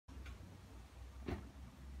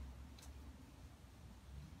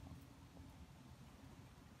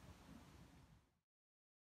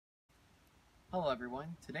Hello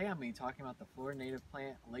everyone, today I'm going to be talking about the Florida native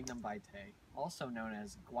plant Lignum Vitae, also known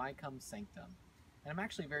as Guaiacum sanctum. And I'm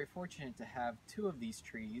actually very fortunate to have two of these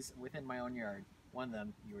trees within my own yard, one of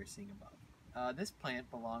them you are seeing above. This plant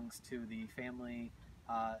belongs to the family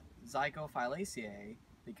Zygophyllaceae,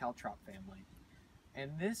 the caltrop family.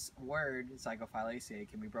 And this word, Zygophyllaceae,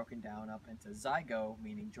 can be broken down up into zygo,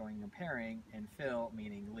 meaning joining and pairing, and phyll,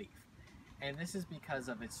 meaning leaf. And this is because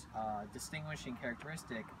of its distinguishing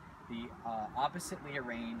characteristic, the oppositely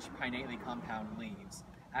arranged pinnately compound leaves,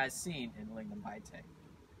 as seen in Lignum Vitae.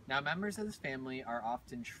 Now, members of this family are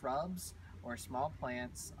often shrubs or small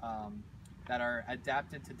plants that are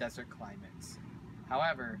adapted to desert climates.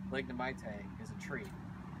 However, Lignum Vitae is a tree.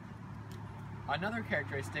 Another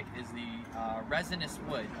characteristic is the resinous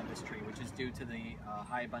wood of this tree, which is due to the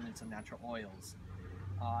high abundance of natural oils.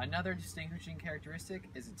 Another distinguishing characteristic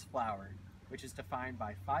is its flower, which is defined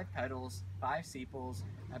by 5 petals, 5 sepals,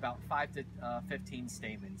 and about 5 to 15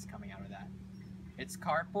 stamens coming out of that. Its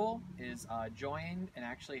carpel is joined and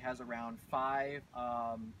actually has around 5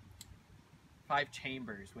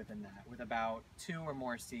 chambers within that, with about 2 or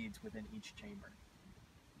more seeds within each chamber.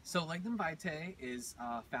 So Lignum Vitae is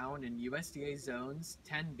found in USDA zones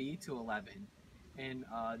 10B to 11. In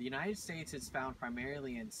the United States, it's found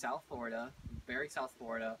primarily in South Florida, very South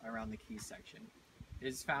Florida, around the Keys section. It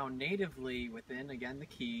is found natively within, again, the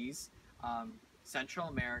Keys, Central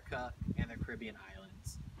America, and the Caribbean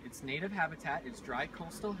islands. Its native habitat is dry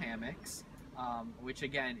coastal hammocks, which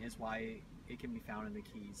again is why it can be found in the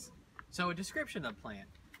Keys. So a description of the plant.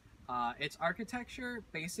 Its architecture,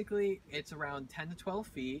 basically, it's around 10 to 12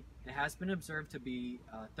 feet. It has been observed to be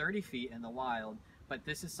 30 feet in the wild, but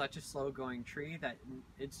this is such a slow-going tree that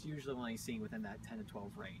it's usually only seen within that 10 to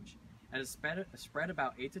 12 range. It is spread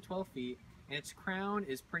about 8 to 12 feet, and its crown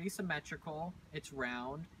is pretty symmetrical. It's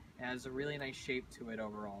round and has a really nice shape to it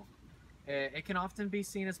overall. It can often be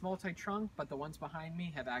seen as multi-trunk, but the ones behind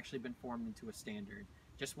me have actually been formed into a standard,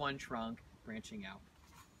 just one trunk branching out.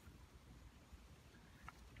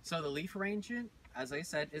 So the leaf arrangement, as I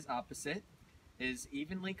said, is opposite, is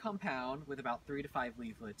evenly compound with about 3 to 5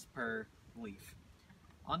 leaflets per leaf.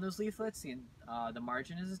 On those leaflets, the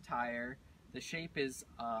margin is entire, the shape is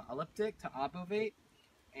elliptic to obovate,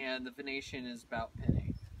 and the venation is about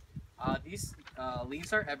pinnae. These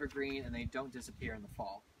leaves are evergreen and they don't disappear in the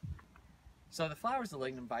fall. So the flowers of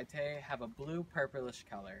Lignum Vitae have a blue purplish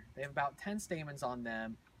color. They have about 10 stamens on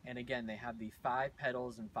them, and again they have the 5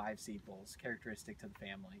 petals and 5 sepals, characteristic to the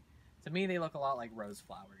family. To me they look a lot like rose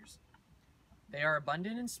flowers. They are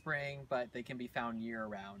abundant in spring, but they can be found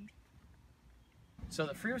year-round. So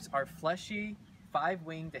the fruits are fleshy,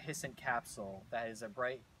 5-winged dehiscent capsule that is a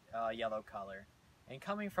bright yellow color. And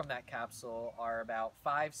coming from that capsule are about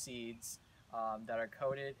 5 seeds that are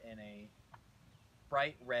coated in a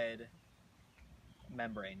bright red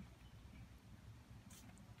membrane.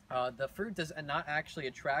 The fruit does not actually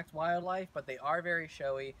attract wildlife, but they are very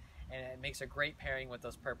showy, and it makes a great pairing with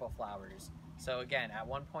those purple flowers. So again, at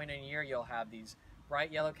one point in a year, you'll have these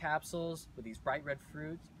bright yellow capsules with these bright red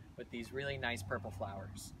fruits with these really nice purple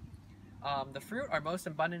flowers. The fruit are most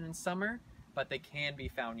abundant in summer, but they can be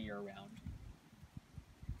found year-round.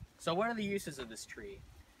 So what are the uses of this tree?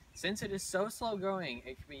 Since it is so slow growing,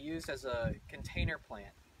 it can be used as a container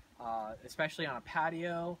plant, especially on a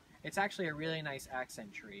patio. It's actually a really nice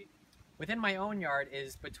accent tree. Within my own yard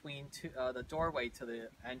is between the doorway to the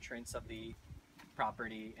entrance of the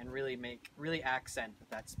property and really accent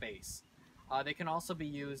that space. They can also be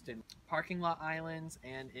used in parking lot islands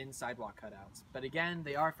and in sidewalk cutouts. But again,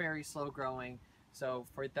 they are very slow growing, so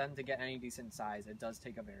for them to get any decent size, it does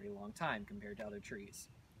take a very long time compared to other trees.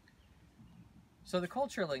 So the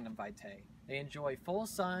culture of Lignum Vitae, they enjoy full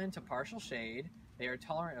sun to partial shade. They are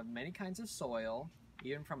tolerant of many kinds of soil,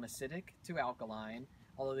 even from acidic to alkaline,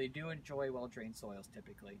 although they do enjoy well-drained soils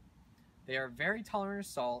typically. They are very tolerant of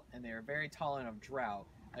salt, and they are very tolerant of drought.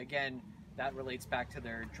 Again, that relates back to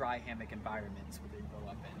their dry hammock environments where they grow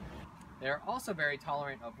up in. They are also very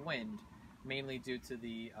tolerant of wind, mainly due to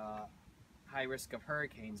the high risk of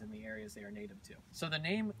hurricanes in the areas they are native to. So the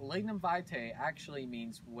name Lignum Vitae actually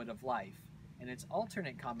means wood of life, and its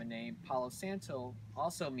alternate common name, Palo Santo,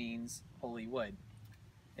 also means holy wood.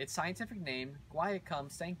 Its scientific name,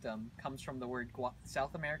 Guaiacum sanctum, comes from the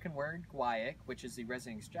South American word guaiac, which is the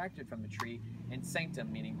resin extracted from the tree, and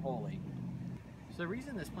sanctum, meaning holy. So the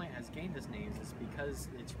reason this plant has gained this name is because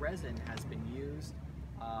its resin has been used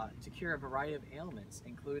to cure a variety of ailments,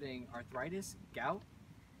 including arthritis, gout,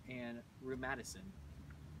 and rheumatism.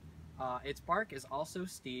 Its bark is also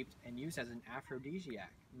steeped and used as an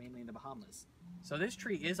aphrodisiac, mainly in the Bahamas. So this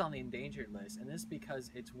tree is on the endangered list, and this is because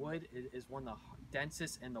its wood is one of the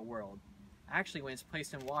densest in the world. Actually, when it's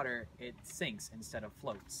placed in water, it sinks instead of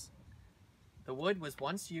floats. The wood was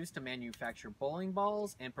once used to manufacture bowling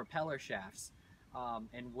balls and propeller shafts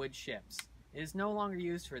and wood ships. It is no longer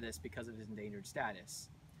used for this because of its endangered status.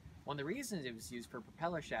 One of the reasons it was used for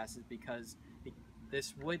propeller shafts is because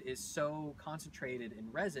this wood is so concentrated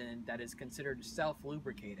in resin that it's considered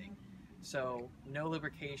self-lubricating. So no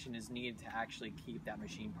lubrication is needed to actually keep that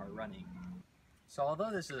machine part running. So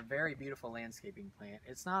although this is a very beautiful landscaping plant,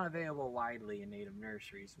 it's not available widely in native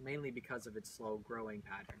nurseries, mainly because of its slow growing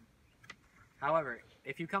pattern. However,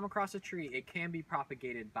 if you come across a tree, it can be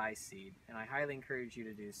propagated by seed, and I highly encourage you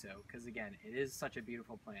to do so, because again, it is such a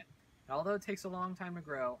beautiful plant. And although it takes a long time to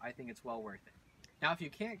grow, I think it's well worth it. Now, if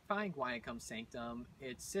you can't find Guaiacum sanctum,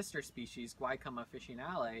 its sister species, Guaiacum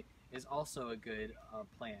officinale, is also a good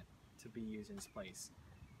plant to be used in its place.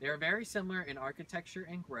 They are very similar in architecture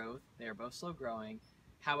and growth. They are both slow growing.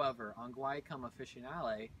 However, on Guaiacum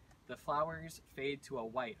officinale, the flowers fade to a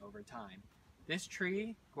white over time. This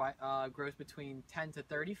tree grows between 10 to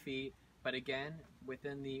 30 feet, but again,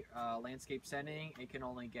 within the landscape setting,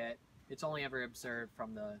 it's only ever observed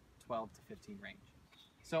from the 12 to 15 range.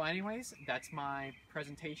 So anyways, that's my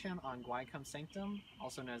presentation on Guaiacum sanctum,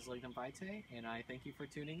 also known as Lignum Vitae, and I thank you for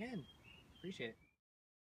tuning in. Appreciate it.